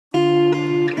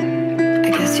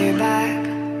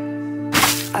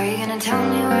gonna tell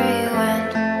me where you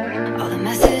went? All the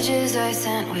messages I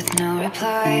sent with no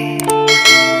reply.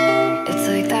 It's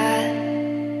like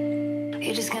that.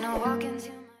 You're just gonna walk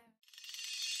into my...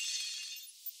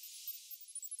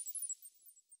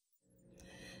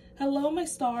 Hello my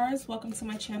stars, welcome to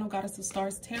my channel Goddess of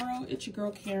Stars Tarot. It's your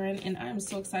girl Karen and I am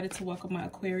so excited to welcome my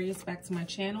Aquarius back to my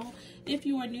channel. If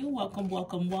you are new, welcome,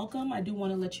 welcome, welcome. I do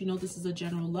want to let you know this is a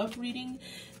general love reading.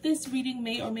 This reading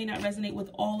may or may not resonate with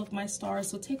all of my stars,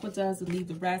 so take what does and leave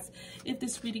the rest. If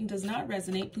this reading does not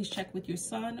resonate, please check with your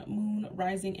sun, moon,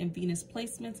 rising, and Venus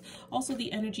placements. Also,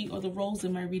 the energy or the roles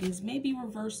in my readings may be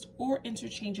reversed or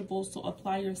interchangeable, so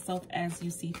apply yourself as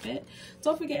you see fit.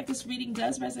 Don't forget, if this reading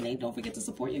does resonate, don't forget to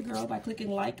support your girl by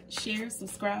clicking like, share,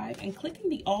 subscribe, and clicking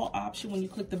the all option when you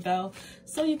click the bell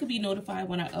so you can be notified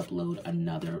when I upload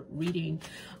another reading.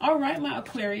 All right, my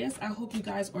Aquarius, I hope you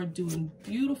guys are doing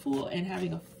beautiful and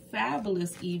having a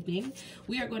fabulous evening.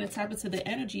 We are going to tap into the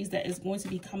energies that is going to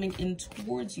be coming in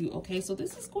towards you. Okay, so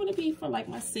this is going to be for like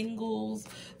my singles,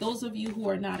 those of you who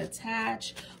are not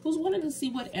attached, who's wanting to see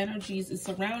what energies is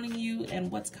surrounding you and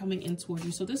what's coming in toward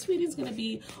you. So this reading is going to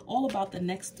be all about the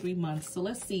next 3 months. So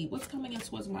let's see what's coming in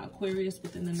towards my Aquarius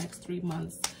within the next 3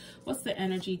 months. What's the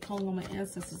energy? Calling on my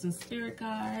ancestors and spirit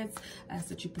guides. I ask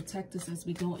that you protect us as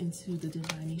we go into the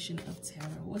divination of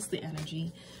tarot. What's the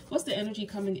energy? What's the energy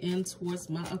coming in towards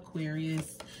my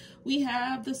Aquarius? We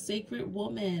have the sacred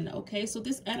woman. Okay, so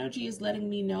this energy is letting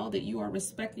me know that you are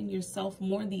respecting yourself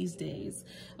more these days.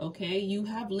 Okay, you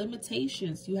have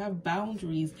limitations, you have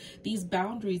boundaries. These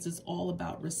boundaries is all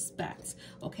about respect.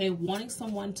 Okay, wanting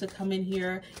someone to come in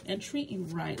here and treat you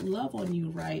right, love on you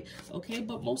right. Okay,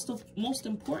 but most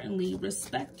importantly,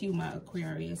 respect you, my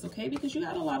Aquarius. Okay, because you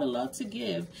got a lot of love to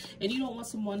give and you don't want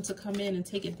someone to come in and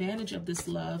take advantage of this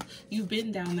love. You've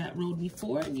been down that road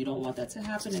before and you don't want that to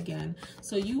happen again.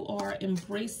 So you are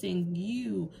embracing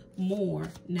you more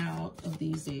now of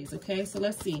these days. Okay, so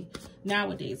let's see.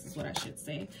 Nowadays is what I should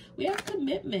say. We have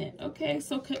commitment. Okay,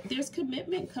 so there's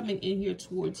commitment coming in here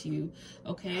towards you.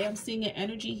 Okay, I'm seeing an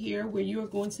energy here where you are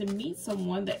going to meet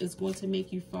someone that is going to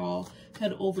make you fall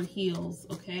head over heels.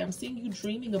 Okay, I'm seeing you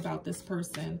dreaming about this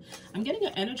person. I'm getting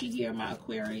an energy here, my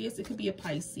Aquarius. It could be a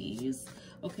Pisces.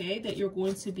 Okay, that you're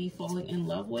going to be falling in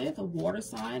love with, a water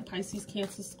sign. Pisces,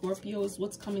 Cancer, Scorpio is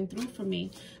what's coming through for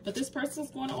me. But this person's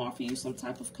going to offer you some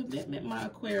type of commitment, my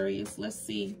Aquarius. Let's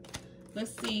see.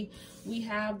 Let's see. We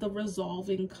have the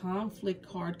resolving conflict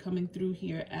card coming through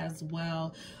here as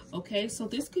well. Okay, so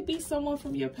this could be someone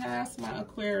from your past, my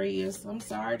Aquarius. I'm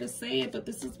sorry to say it, but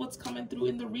this is what's coming through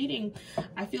in the reading.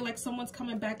 I feel like someone's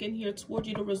coming back in here toward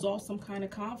you to resolve some kind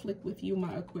of conflict with you,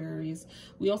 my Aquarius.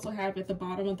 We also have at the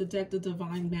bottom of the deck the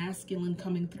divine masculine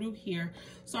coming through here.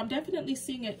 So I'm definitely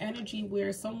seeing an energy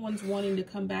where someone's wanting to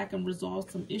come back and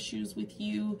resolve some issues with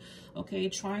you. Okay,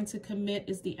 trying to commit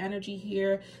is the energy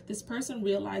here. This person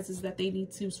realizes that they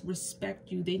need to respect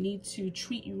you. They need to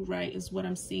treat you right is what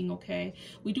I'm seeing. Okay,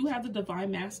 we do have the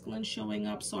divine masculine showing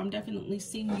up, so I'm definitely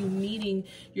seeing you meeting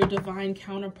your divine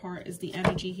counterpart is the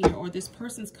energy here, or this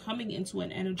person's coming into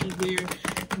an energy where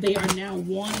they are now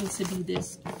wanting to be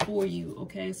this for you.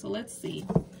 Okay, so let's see.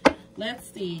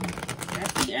 Let's see.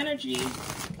 That's the energy.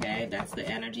 Okay, that's the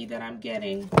energy that I'm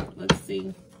getting. Let's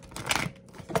see.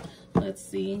 Let's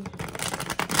see.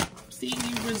 Seeing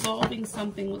you resolving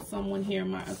something with someone here,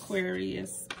 my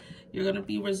Aquarius. You're going to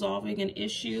be resolving an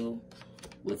issue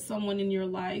with someone in your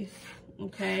life,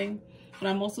 okay? But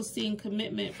I'm also seeing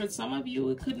commitment. For some of you,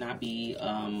 it could not be,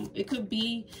 it could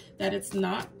be that it's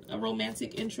not a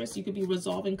romantic interest. You could be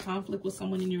resolving conflict with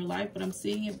someone in your life, but I'm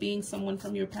seeing it being someone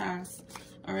from your past,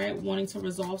 all right? Wanting to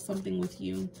resolve something with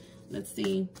you. Let's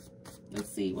see.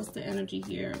 Let's see. What's the energy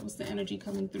here? What's the energy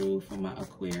coming through from my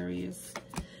Aquarius?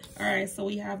 All right, so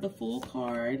we have the Fool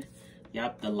card.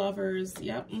 Yep, the Lovers.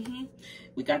 Yep,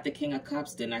 We got the King of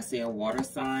Cups. Didn't I say a water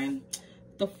sign?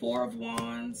 The Four of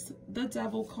Wands, the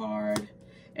Devil card,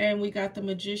 and we got the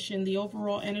Magician. The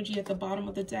overall energy at the bottom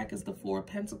of the deck is the Four of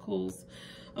Pentacles.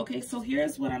 Okay, so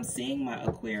here's what I'm seeing, my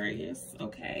Aquarius.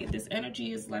 Okay, this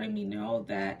energy is letting me know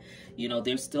that, you know,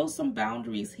 there's still some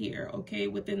boundaries here, okay,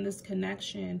 within this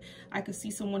connection. I could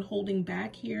see someone holding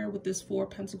back here with this Four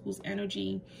of Pentacles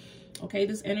energy. Okay,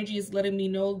 this energy is letting me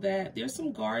know that there's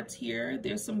some guards here.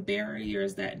 There's some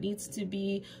barriers that needs to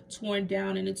be torn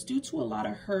down, and it's due to a lot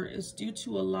of hurt. It's due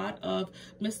to a lot of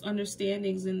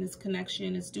misunderstandings in this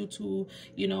connection. It's due to,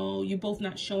 you know, you both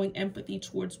not showing empathy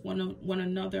towards one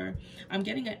another. I'm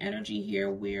getting an energy here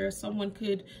where someone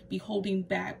could be holding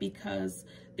back because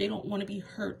they don't want to be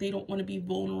hurt. They don't want to be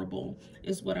vulnerable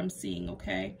is what I'm seeing,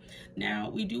 okay? Now,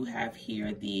 we do have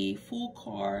here the Fool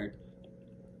card.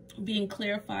 being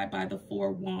clarified by the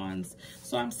Four Wands.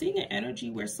 So I'm seeing an energy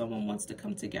where someone wants to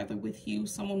come together with you.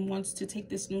 Someone wants to take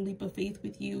this new leap of faith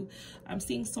with you. I'm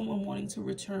seeing someone wanting to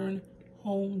return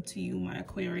home to you, my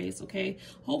Aquarius, okay?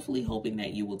 Hopefully hoping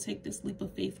that you will take this leap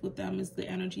of faith with them is the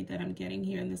energy that I'm getting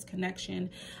here in this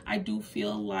connection. I do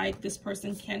feel like this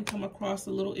person can come across a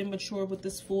little immature with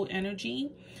this full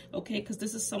energy, okay? Because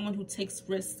this is someone who takes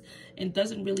risks and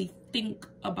doesn't really think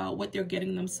about what they're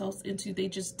getting themselves into. They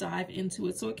just dive into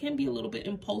it. So it can be a little bit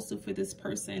impulsive for this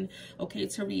person, okay,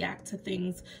 to react to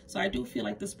things. So I do feel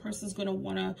like this person's going to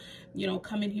want to, you know,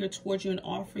 come in here towards you and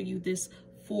offer you this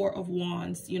Four of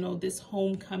Wands, you know, this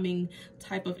homecoming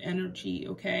type of energy,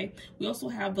 okay? We also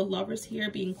have the Lovers here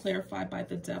being clarified by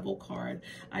the Devil card.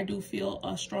 I do feel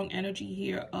a strong energy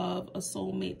here of a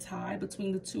soulmate tie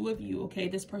between the two of you, okay?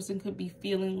 This person could be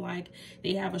feeling like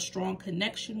they have a strong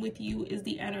connection with you is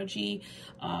the energy,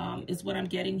 is what I'm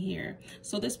getting here.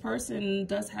 So this person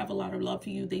does have a lot of love for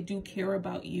you. They do care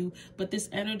about you, but this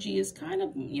energy is kind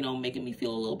of, you know, making me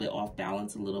feel a little bit off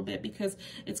balance a little bit because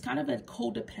it's kind of a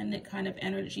codependent kind of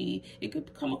energy. It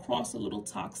could come across a little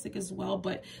toxic as well,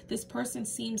 but this person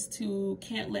seems to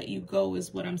can't let you go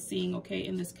is what I'm seeing, okay,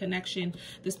 in this connection.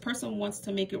 This person wants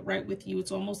to make it right with you.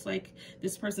 It's almost like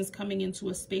this person's coming into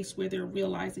a space where they're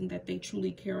realizing that they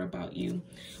truly care about you.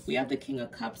 We have the King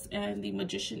of Cups and the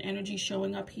Magician energy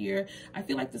showing up here. I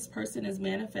feel like this person is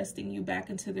manifesting you back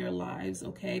into their lives,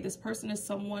 okay? This person is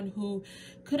someone who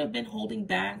could have been holding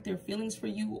back their feelings for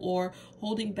you or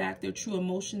holding back their true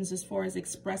emotions as far as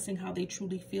expressing how they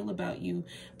truly feel about you,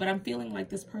 but I'm feeling like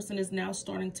this person is now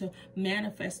starting to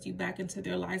manifest you back into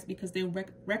their lives because they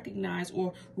recognize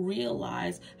or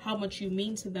realize how much you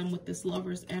mean to them with this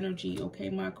Lover's energy, okay,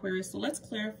 my Aquarius? So let's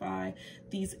clarify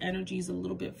these energies a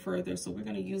little bit further. So we're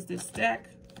going to use this deck.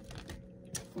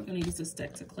 We're going to use this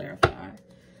deck to clarify.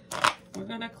 We're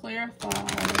going to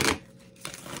clarify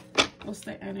what's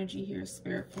the energy here,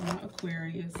 Spirit, for my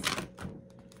Aquarius.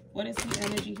 What is the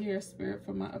energy here, Spirit,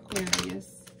 for my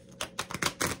Aquarius?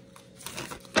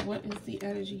 What is the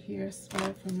energy here,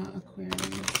 Spirit, for my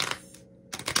Aquarius?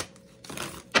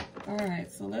 All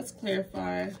right, so let's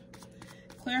clarify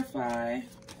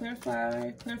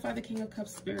the King of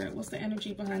Cups, Spirit. What's the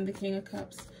energy behind the King of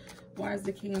Cups? Why is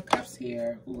the King of Cups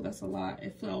here? Ooh, that's a lot.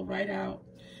 It fell right out.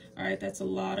 All right, that's a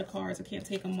lot of cards. I can't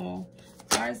take them all.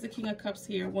 Why is the King of Cups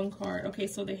here? One card. Okay,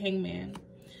 so the Hangman.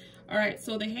 All right,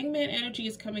 so the Hangman energy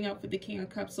is coming out for the King of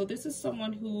Cups. So this is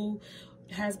someone who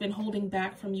has been holding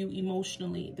back from you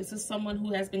emotionally. This is someone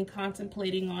who has been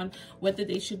contemplating on whether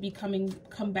they should be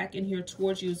come back in here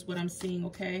towards you is what I'm seeing,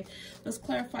 okay? Let's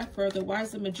clarify further. Why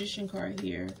is the Magician card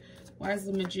here? Why is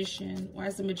the Magician? Why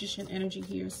is the Magician energy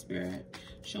here, Spirit?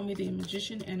 Show me the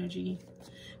Magician energy.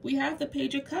 We have the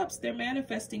Page of Cups. They're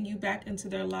manifesting you back into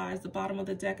their lives. The bottom of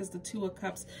the deck is the Two of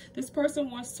Cups. This person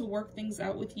wants to work things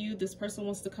out with you. This person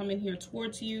wants to come in here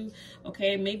towards you,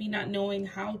 okay? Maybe not knowing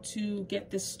how to get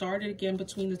this started again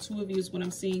between the two of you is what I'm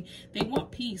seeing. They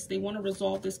want peace. They want to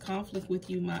resolve this conflict with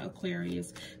you, my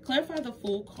Aquarius. Clarify the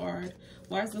Fool card.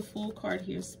 Why is the Fool card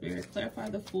here, Spirit? Clarify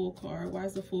the Fool card. Why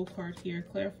is the Fool card here?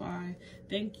 Clarify.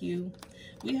 Thank you.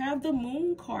 We have the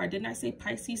Moon card. Didn't I say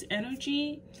Pisces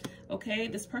energy? Okay,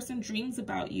 this person dreams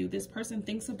about you. This person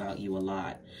thinks about you a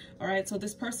lot. All right, so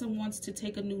this person wants to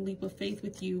take a new leap of faith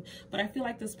with you, but I feel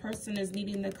like this person is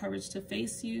needing the courage to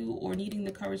face you or needing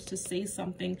the courage to say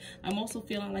something. I'm also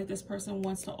feeling like this person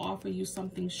wants to offer you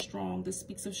something strong. This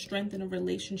speaks of strength in a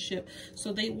relationship.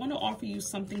 So they want to offer you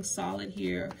something solid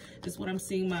here is what I'm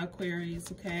seeing, my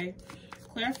Aquarius, okay?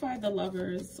 Clarify the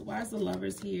Lovers. Why is the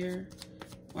Lovers here?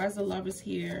 Why is the Lovers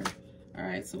here? All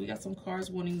right, so we got some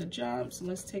cards wanting to jump. So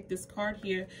let's take this card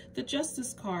here, the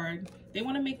Justice card. They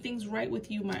want to make things right with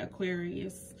you, my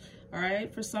Aquarius. All right,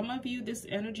 for some of you, this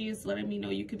energy is letting me know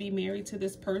you could be married to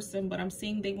this person, but I'm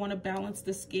seeing they want to balance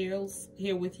the scales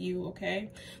here with you, okay?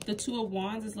 The Two of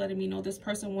Wands is letting me know this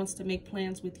person wants to make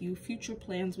plans with you, future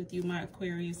plans with you, my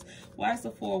Aquarius. Why is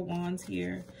the Four of Wands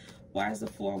here? Why is the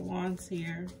Four of Wands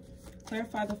here?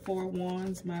 Clarify the Four of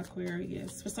Wands, my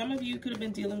Aquarius. For some of you, could have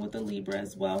been dealing with a Libra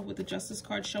as well, with the Justice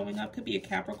card showing up. Could be a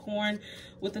Capricorn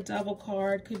with the Devil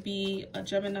card. Could be a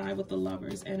Gemini with the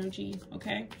Lovers energy,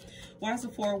 okay? Why is the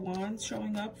Four of Wands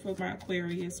showing up for my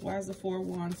Aquarius? Why is the Four of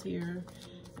Wands here?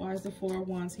 Why is the Four of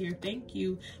Wands here? Thank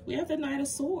you. We have the Knight of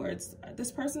Swords.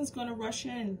 This person's going to rush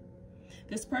in.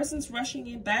 This person's rushing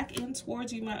in back in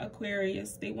towards you, my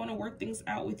Aquarius. They want to work things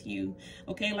out with you.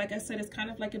 Okay, like I said, it's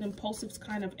kind of like an impulsive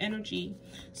kind of energy.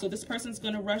 So this person's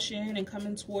going to rush in and come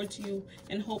in towards you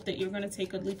and hope that you're going to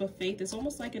take a leap of faith. It's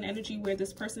almost like an energy where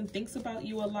this person thinks about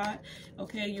you a lot.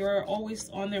 Okay, you're always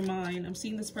on their mind. I'm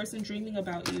seeing this person dreaming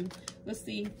about you. Let's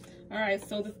see. All right,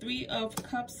 so the Three of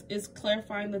Cups is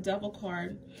clarifying the Devil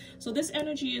card. So this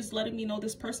energy is letting me know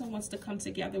this person wants to come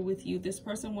together with you. This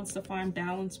person wants to find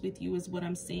balance with you is what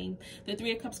I'm seeing. The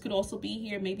Three of Cups could also be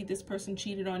here. Maybe this person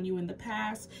cheated on you in the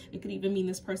past. It could even mean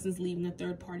this person's leaving a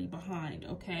third party behind,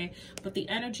 okay? But the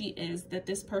energy is that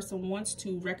this person wants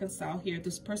to reconcile here.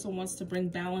 This person wants to bring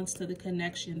balance to the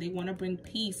connection. They want to bring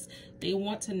peace. They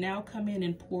want to now come in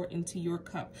and pour into your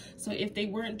cup. So if they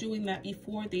weren't doing that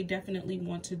before, they definitely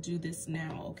want to do this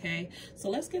now, okay? So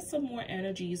let's get some more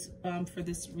energies for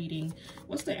this reading.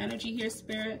 What's the energy here,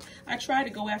 Spirit? I try to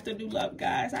go after new love,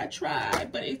 guys. I try,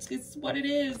 but it's what it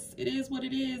is. It is what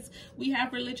it is. We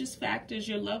have religious factors.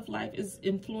 Your love life is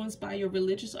influenced by your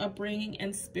religious upbringing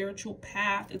and spiritual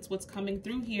path. It's what's coming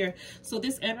through here. So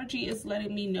this energy is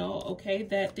letting me know, okay,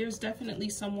 that there's definitely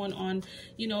someone on,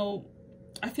 you know,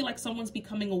 I feel like someone's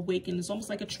becoming awakened. It's almost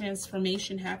like a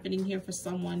transformation happening here for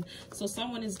someone. So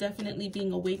someone is definitely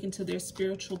being awakened to their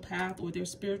spiritual path or their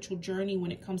spiritual journey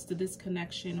when it comes to this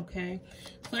connection, okay?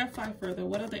 Clarify further.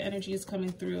 What other energy is coming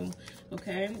through,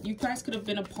 okay? You guys could have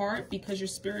been apart because your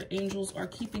spirit angels are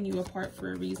keeping you apart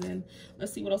for a reason.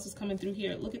 Let's see what else is coming through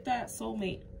here. Look at that,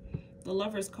 soulmate. The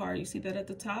Lover's card, you see that at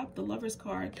the top? The Lover's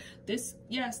card. This,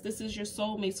 yes, this is your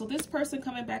soulmate. So this person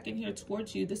coming back in here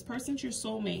towards you, this person's your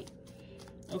soulmate.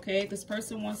 Okay, this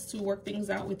person wants to work things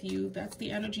out with you. That's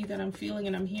the energy that I'm feeling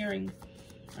and I'm hearing.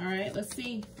 All right, let's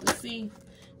see. Let's see.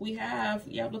 We have,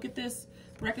 yeah, look at this.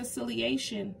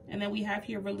 Reconciliation. And then we have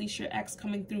here, release your ex,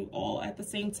 coming through all at the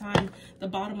same time. The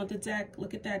bottom of the deck,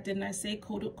 look at that. Didn't I say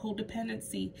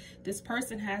codependency? This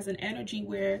person has an energy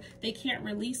where they can't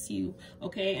release you,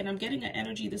 okay? And I'm getting an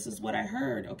energy, this is what I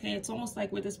heard, okay? It's almost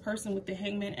like where this person with the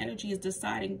Hangman energy is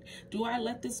deciding, do I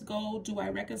let this go? Do I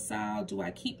reconcile? Do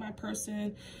I keep my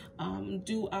person?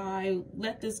 Do I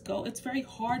let this go? It's very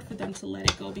hard for them to let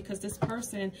it go because this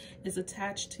person is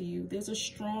attached to you. There's a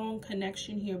strong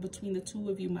connection here between the two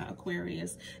of you, my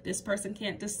Aquarius. This person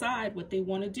can't decide what they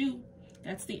want to do.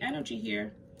 That's the energy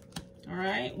here. All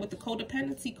right, with the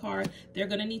codependency card, they're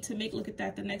going to need to make, look at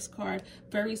that, the next card,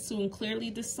 very soon,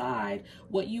 clearly decide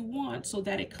what you want so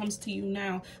that it comes to you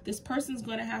now. This person's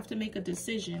going to have to make a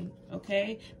decision,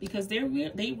 okay, because they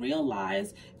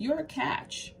realize you're a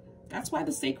catch. That's why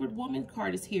the Sacred Woman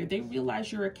card is here. They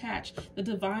realize you're a catch. The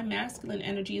Divine Masculine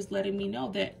energy is letting me know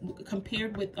that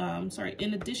compared with,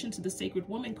 in addition to the Sacred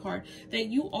Woman card, that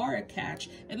you are a catch.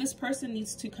 And this person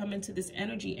needs to come into this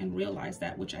energy and realize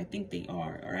that, which I think they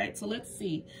are. All right, so let's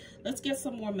see. Let's get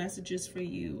some more messages for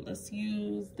you. Let's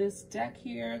use this deck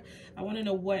here. I want to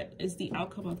know what is the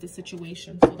outcome of the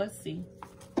situation. So let's see.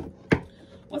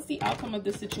 What's the outcome of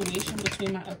the situation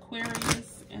between my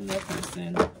Aquarius and their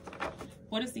person?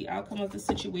 What is the outcome of the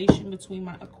situation between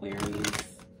my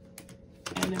Aquarius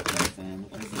and their person?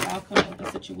 What is the outcome of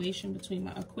the situation between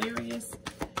my Aquarius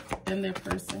and their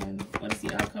person? What is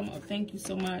the outcome of, thank you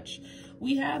so much.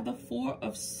 We have the Four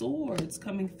of Swords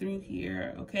coming through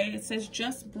here, okay? It says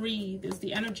just breathe is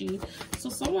the energy. So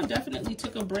someone definitely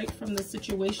took a break from the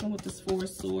situation with this Four of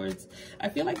Swords. I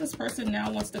feel like this person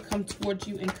now wants to come towards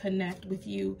you and connect with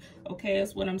you, okay?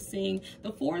 That's what I'm seeing.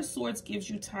 The Four of Swords gives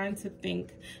you time to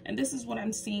think. And this is what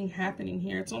I'm seeing happening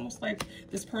here. It's almost like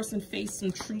this person faced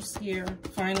some truce here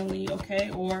finally,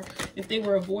 okay? Or if they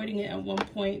were avoiding it at one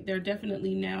point, they're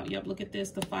definitely now, yep, look at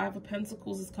this. The Five of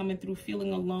Pentacles is coming through,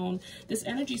 feeling alone. This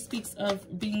energy speaks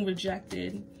of being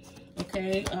rejected,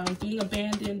 okay, being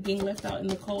abandoned, being left out in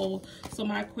the cold. So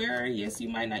my Aquarius, you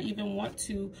might not even want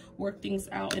to work things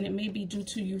out, and it may be due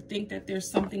to you think that there's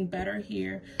something better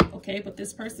here, okay? But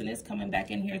this person is coming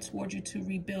back in here towards you to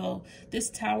rebuild. This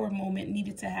Tower moment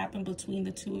needed to happen between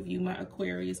the two of you, my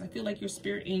Aquarius. I feel like your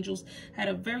spirit angels had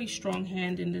a very strong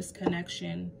hand in this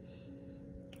connection.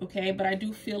 Okay, but I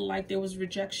do feel like there was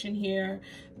rejection here.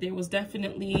 There was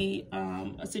definitely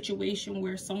a situation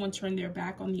where someone turned their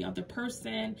back on the other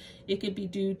person. It could be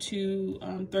due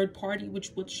to third party,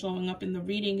 which was showing up in the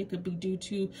reading. It could be due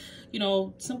to, you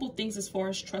know, simple things as far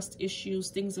as trust issues,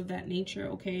 things of that nature,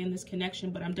 okay, in this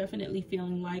connection. But I'm definitely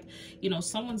feeling like, you know,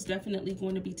 someone's definitely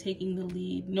going to be taking the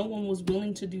lead. No one was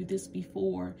willing to do this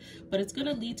before, but it's going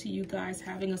to lead to you guys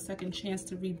having a second chance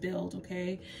to rebuild,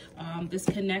 okay, this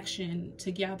connection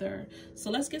together. So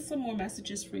let's get some more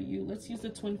messages for you. Let's use the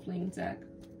Twin Flame deck.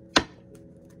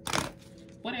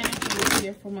 What energy is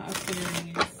here for my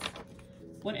Aquarius?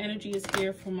 What energy is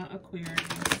here for my Aquarius?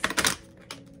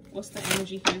 What's the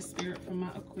energy here, Spirit, for my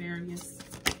Aquarius?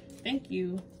 Thank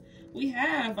you. We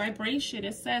have vibration.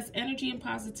 It says energy and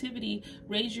positivity.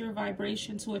 Raise your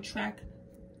vibration to attract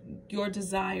your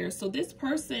desires. So this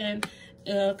person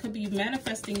could be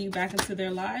manifesting you back into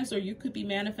their lives, or you could be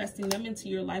manifesting them into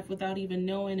your life without even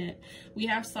knowing it. We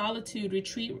have solitude,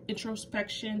 retreat,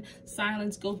 introspection,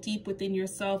 silence, go deep within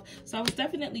yourself. So I was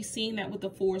definitely seeing that with the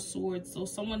Four of Swords. So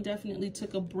someone definitely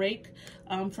took a break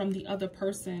from the other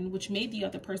person, which made the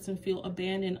other person feel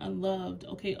abandoned, unloved,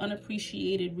 okay,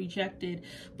 unappreciated, rejected.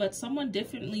 But someone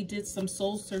definitely did some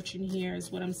soul searching here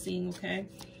is what I'm seeing, okay?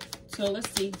 So let's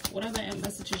see, what other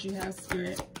messages you have,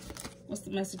 Spirit? What's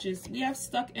the messages? We have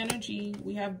stuck energy,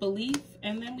 we have belief,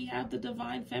 and then we have the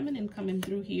divine feminine coming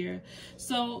through here.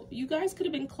 So you guys could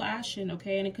have been clashing,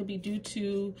 okay? And it could be due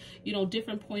to, you know,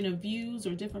 different point of views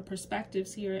or different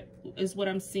perspectives here is what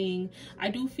I'm seeing. I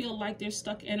do feel like there's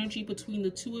stuck energy between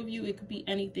the two of you. It could be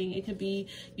anything. It could be,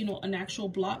 you know, an actual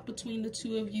block between the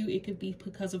two of you. It could be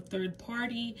because of third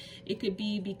party. It could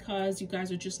be because you guys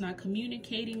are just not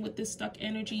communicating with this stuck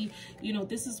energy. You know,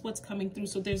 this is what's coming through.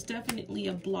 So there's definitely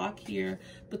a block here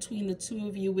between the two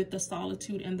of you with the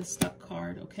solitude and the stuck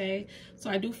card, okay?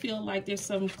 So I do feel like there's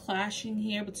some clashing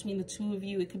here between the two of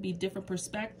you. It could be different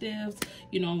perspectives.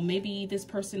 You know, maybe this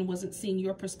person wasn't seeing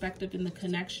your perspective in the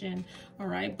connection, all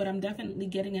right? But I'm definitely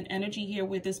getting an energy here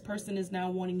where this person is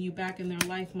now wanting you back in their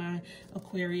life, my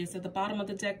Aquarius. At the bottom of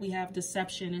the deck, we have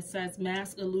deception. It says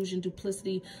mask, illusion,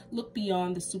 duplicity, look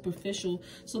beyond the superficial.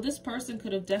 So this person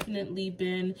could have definitely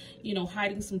been, you know,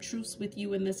 hiding some truths with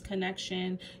you in this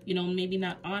connection, you know, maybe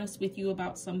not honest with you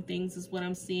about some things is what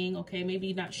I'm seeing, okay?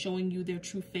 Maybe not showing you their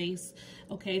true face,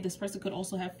 okay? This person could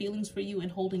also have feelings for you and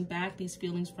holding back these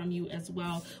feelings from you as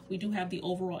well. We do have the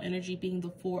overall energy being the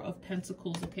Four of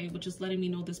Pentacles, okay? Which is letting me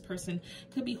know this person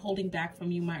could be holding back from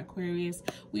you, my Aquarius.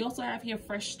 We also have here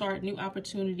fresh start, new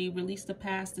opportunity, release the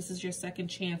past. This is your second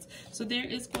chance. So there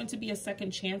is going to be a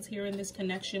second chance here in this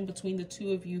connection between the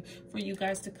two of you for you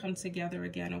guys to come together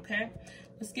again, okay?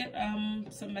 Let's get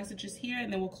some messages here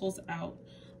and then we'll close out.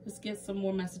 Let's get some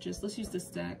more messages. Let's use this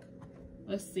deck.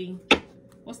 Let's see.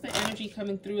 What's the energy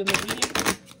coming through in the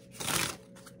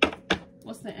reading?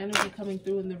 What's the energy coming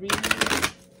through in the reading?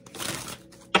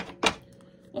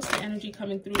 What's the energy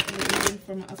coming through in the reading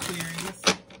from Aquarius?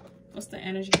 What's the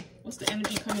energy? What's the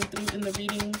energy coming through in the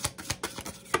reading?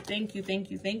 Thank you, thank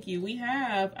you, thank you. We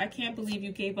have, I can't believe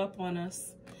you gave up on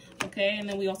us. Okay, and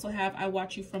then we also have I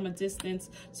watch you from a distance.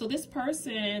 So this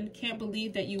person can't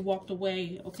believe that you walked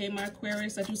away. Okay, my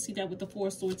Aquarius, I do see that with the Four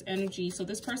of Swords energy. So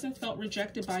this person felt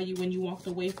rejected by you when you walked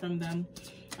away from them.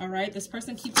 All right, this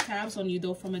person keeps tabs on you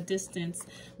though from a distance.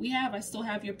 I still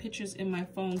have your pictures in my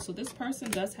phone. So this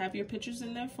person does have your pictures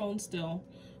in their phone still.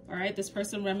 All right, this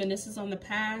person reminisces on the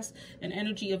past, an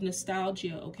energy of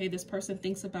nostalgia, okay? This person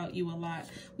thinks about you a lot.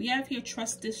 We have here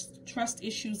trust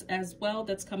issues as well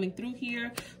that's coming through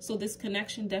here. So this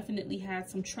connection definitely had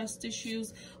some trust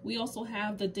issues. We also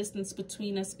have the distance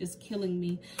between us is killing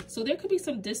me. So there could be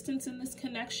some distance in this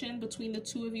connection between the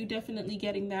two of you. Definitely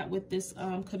getting that with this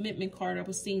commitment card. I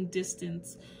was seeing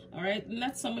distance. All right, and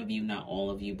that's some of you, not all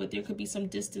of you, but there could be some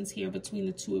distance here between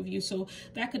the two of you. So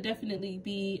that could definitely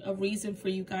be a reason for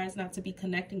you guys not to be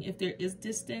connecting if there is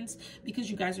distance,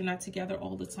 because you guys are not together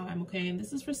all the time, okay? And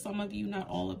this is for some of you, not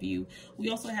all of you. We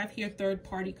also have here third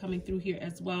party coming through here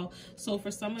as well. So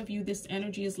for some of you, this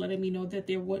energy is letting me know that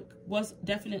there was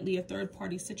definitely a third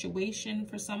party situation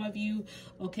for some of you,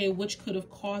 okay, which could have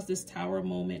caused this tower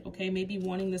moment, okay? Maybe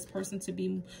wanting this person to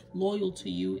be loyal to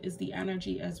you is the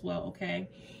energy as well, okay?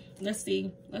 Let's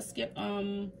see. Let's get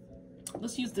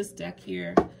let's use this deck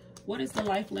here. What is the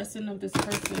life lesson of this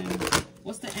person?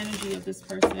 What's the energy of this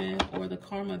person or the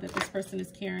karma that this person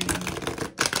is carrying?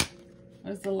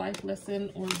 What is the life lesson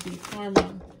or the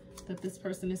karma that this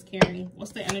person is carrying?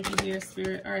 What's the energy here,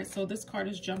 Spirit? All right, so this card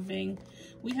is jumping.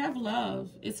 We have love.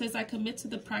 It says, I commit to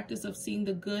the practice of seeing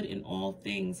the good in all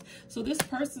things. So this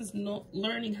person's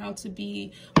learning how to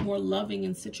be more loving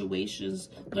in situations,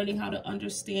 learning how to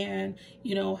understand,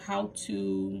 you know, how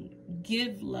to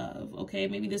give love, okay?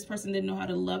 Maybe this person didn't know how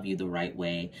to love you the right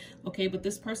way, okay? But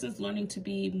this person's learning to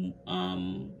be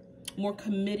more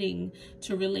committing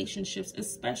to relationships,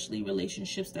 especially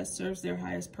relationships that serves their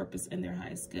highest purpose and their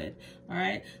highest good. All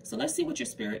right, so let's see what your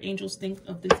spirit angels think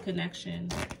of this connection.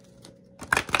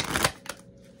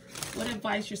 What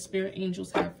advice your spirit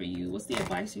angels have for you? What's the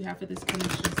advice you have for this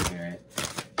connection, Spirit?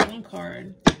 One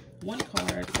card. What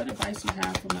advice you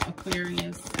have for my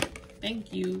Aquarius?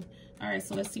 Thank you. All right,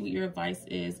 so let's see what your advice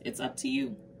is. It's up to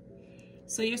you.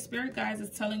 So your spirit guides is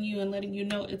telling you and letting you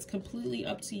know it's completely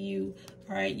up to you.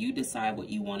 All right, you decide what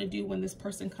you want to do when this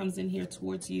person comes in here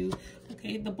towards you.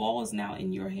 Okay, the ball is now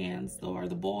in your hands, though, or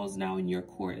the ball is now in your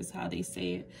court is how they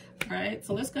say it. All right,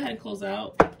 so let's go ahead and close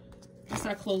out. What's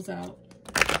our closeout?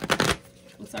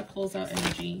 What's our closeout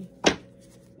energy?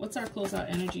 What's our closeout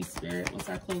energy, Spirit? What's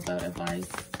our closeout advice?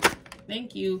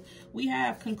 Thank you. We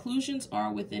have conclusions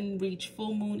are within reach,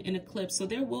 full moon and eclipse. So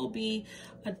there will be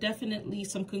definitely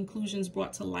some conclusions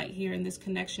brought to light here in this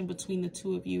connection between the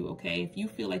two of you, okay? If you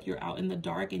feel like you're out in the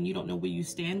dark and you don't know where you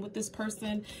stand with this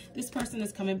person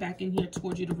is coming back in here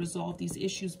towards you to resolve these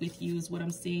issues with you is what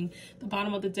I'm seeing. The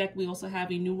bottom of the deck, we also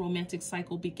have a new romantic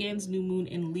cycle begins, new moon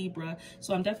in Libra.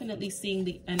 So I'm definitely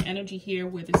seeing an energy here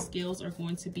where the scales are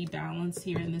going to be balanced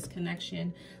here in this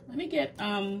connection. Let me get,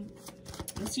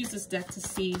 let's use this deck to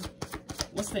see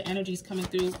what's the energies coming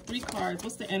through. 3 cards.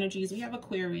 What's the energies? We have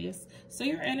Aquarius. So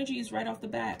your energy is right off the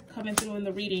bat coming through in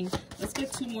the reading. Let's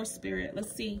get 2 more, Spirit.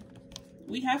 Let's see.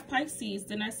 We have Pisces.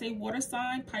 Didn't I say water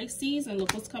sign? Pisces. And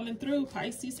look what's coming through.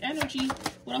 Pisces energy.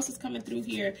 What else is coming through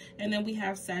here? And then we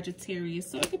have Sagittarius.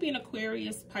 So it could be an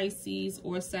Aquarius, Pisces,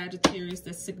 or Sagittarius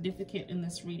that's significant in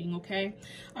this reading, okay?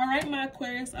 All right, my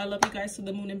Aquarius. I love you guys to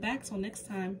the moon and back. Till next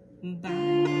time. Bye.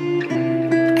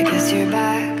 I guess you're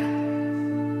back.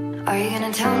 Are you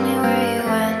gonna tell me where you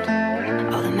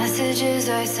went? All the messages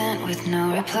I sent with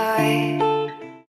no reply.